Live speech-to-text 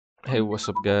Hey, what's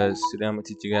up guys? Today I'm gonna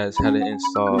teach you guys how to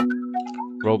install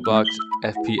Roblox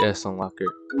FPS Unlocker.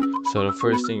 So the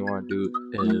first thing you want to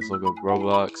do is look up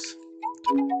Roblox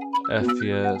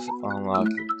FPS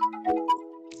Unlocker.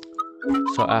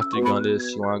 So after you go on this,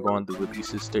 you want to go on the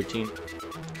releases 13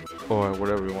 or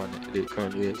whatever one it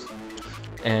currently is,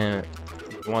 and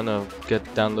you want to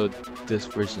download this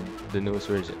version, the newest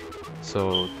version.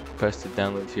 So press the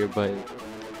download here button,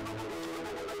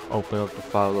 open up the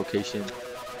file location.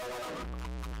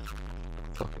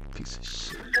 Fucking piece of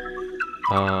shit.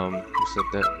 Just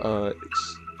like that.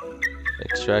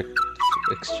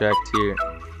 Extract here,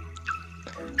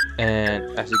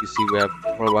 and as you can see, we have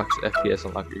Roblox FPS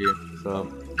Unlocker here. So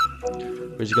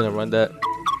we're just gonna run that,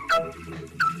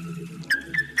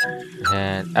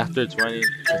 and after it's running,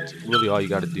 that's really all you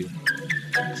gotta do.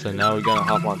 So now we're gonna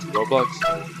hop onto Roblox.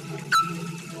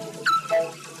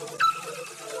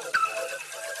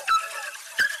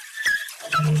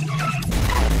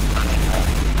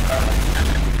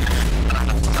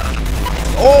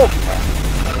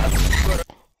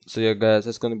 So yeah guys,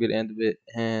 that's gonna be the end of it.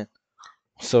 And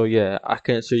so yeah, I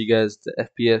can assure you guys the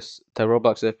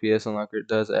Roblox FPS Unlocker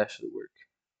does actually work.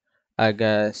 I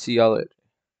guys, see y'all later.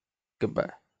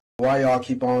 Goodbye. Why y'all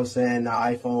keep on saying the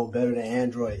iPhone better than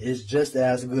Android? It's just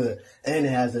as good and it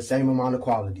has the same amount of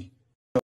quality.